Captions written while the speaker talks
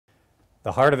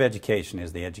The heart of education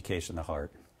is the education of the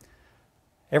heart.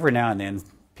 Every now and then,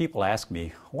 people ask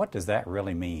me, what does that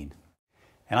really mean?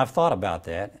 And I've thought about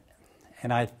that,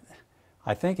 and I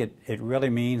think it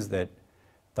really means that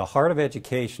the heart of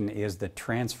education is the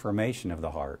transformation of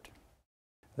the heart.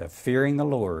 The fearing the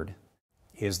Lord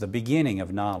is the beginning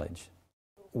of knowledge.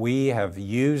 We have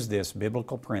used this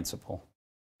biblical principle,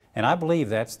 and I believe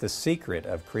that's the secret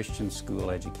of Christian school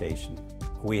education.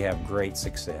 We have great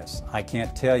success. I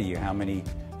can't tell you how many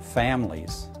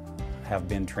families have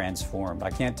been transformed.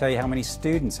 I can't tell you how many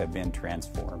students have been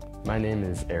transformed. My name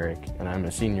is Eric, and I'm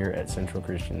a senior at Central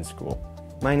Christian School.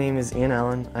 My name is Ian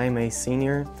Allen. I'm a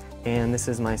senior, and this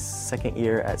is my second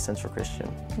year at Central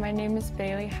Christian. My name is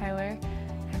Bailey Heiler.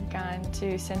 I've gone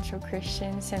to Central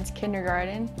Christian since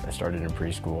kindergarten. I started in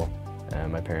preschool.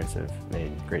 My parents have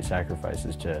made great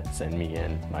sacrifices to send me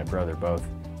and my brother both.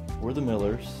 We're the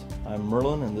Millers. I'm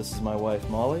Merlin, and this is my wife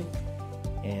Molly,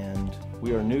 and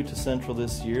we are new to Central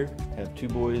this year, have two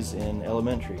boys in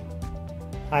elementary.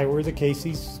 Hi, we're the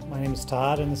Caseys. My name is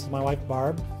Todd, and this is my wife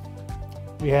Barb.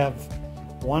 We have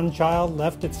one child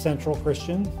left at Central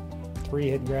Christian. 3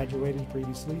 had graduated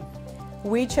previously.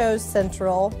 We chose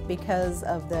Central because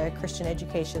of the Christian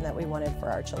education that we wanted for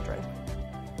our children.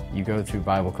 You go through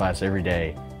Bible class every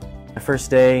day. The first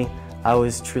day, I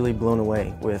was truly blown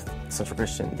away with Central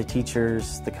Christian. The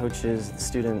teachers, the coaches, the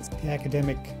students. The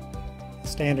academic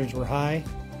standards were high.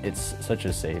 It's such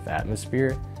a safe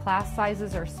atmosphere. Class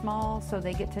sizes are small, so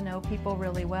they get to know people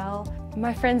really well.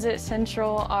 My friends at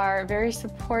Central are very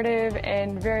supportive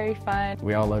and very fun.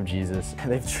 We all love Jesus.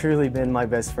 They've truly been my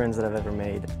best friends that I've ever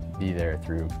made. Be there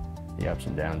through the ups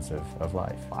and downs of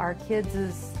life. Our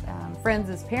kids' friends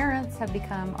as parents have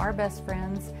become our best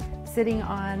friends, sitting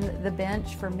on the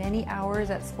bench for many hours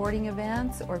at sporting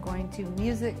events or going to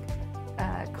music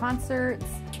concerts.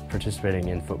 Participating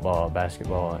in football,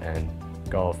 basketball, and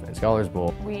golf and Scholars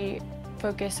Bowl. We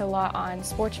focus a lot on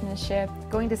sportsmanship.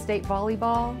 Going to state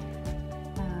volleyball,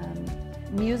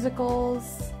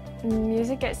 musicals.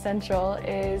 Music at Central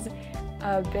is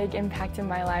a big impact in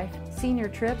my life. Senior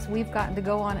trips, we've gotten to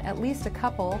go on at least a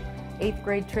couple 8th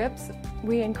grade trips.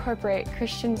 We incorporate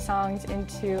Christian songs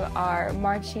into our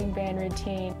marching band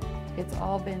routine. It's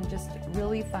all been just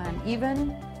really fun.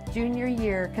 Even junior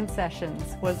year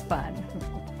concessions was fun.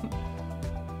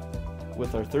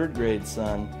 With our 3rd grade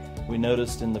son, we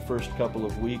noticed in the first couple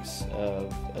of weeks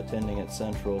of attending at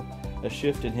Central a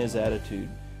shift in his attitude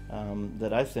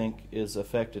that I think is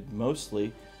affected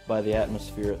mostly by the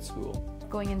atmosphere at school.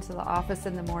 Going into the office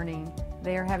in the morning,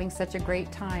 they are having such a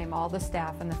great time, all the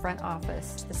staff in the front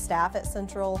office. The staff at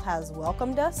Central has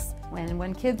welcomed us.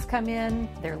 When kids come in,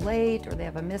 they're late or they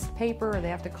have a missed paper or they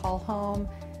have to call home,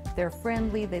 they're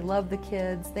friendly, they love the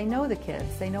kids, they know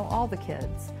all the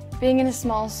kids. Being in a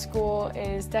small school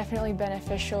is definitely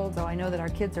beneficial. So I know that our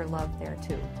kids are loved there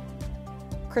too.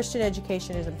 Christian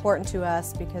education is important to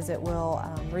us because it will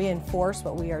reinforce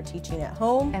what we are teaching at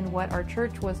home and what our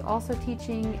church was also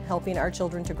teaching, helping our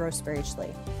children to grow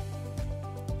spiritually.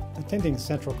 Attending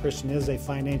Central Christian is a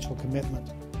financial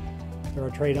commitment. There are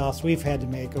trade-offs we've had to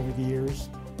make over the years,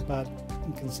 but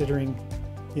considering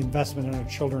the investment in our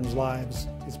children's lives,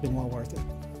 it's been well worth it.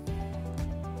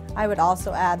 I would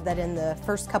also add that in the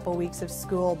first couple weeks of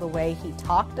school, the way he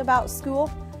talked about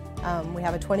school, we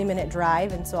have a 20-minute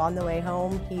drive, and so on the way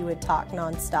home he would talk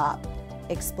nonstop,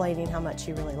 explaining how much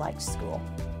he really liked school.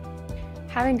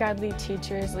 Having godly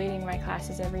teachers leading my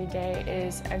classes every day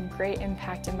is a great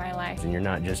impact in my life. And you're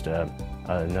not just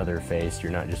another face,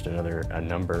 you're not just a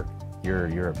number,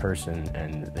 you're a person,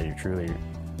 and they truly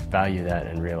value that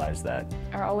and realize that.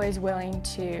 Are always willing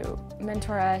to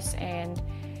mentor us and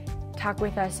talk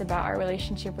with us about our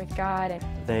relationship with God. And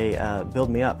they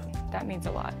build me up. That means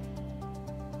a lot.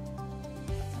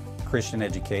 Christian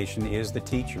education is the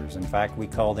teachers. In fact, we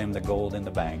call them the gold in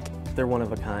the bank. They're one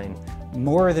of a kind.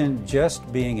 More than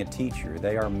just being a teacher,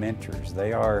 they are mentors,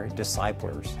 they are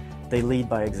disciplers. They lead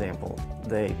by example.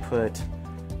 They put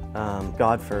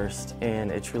God first,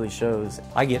 and it truly shows.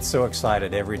 I get so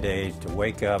excited every day to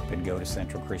wake up and go to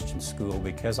Central Christian School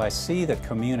because I see the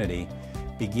community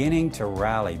beginning to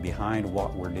rally behind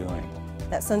what we're doing.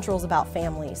 That Central is about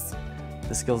families.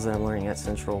 The skills that I'm learning at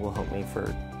Central will help me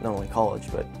for not only college,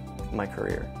 but my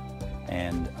career.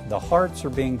 And the hearts are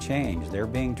being changed, they're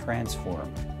being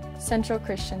transformed. Central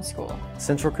Christian School.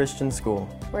 Central Christian School.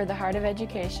 Where the heart of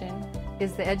education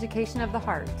is the education of the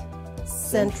heart.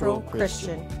 Central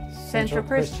Christian. Central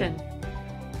Christian.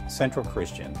 Central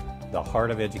Christian. The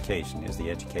heart of education is the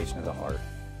education of the heart.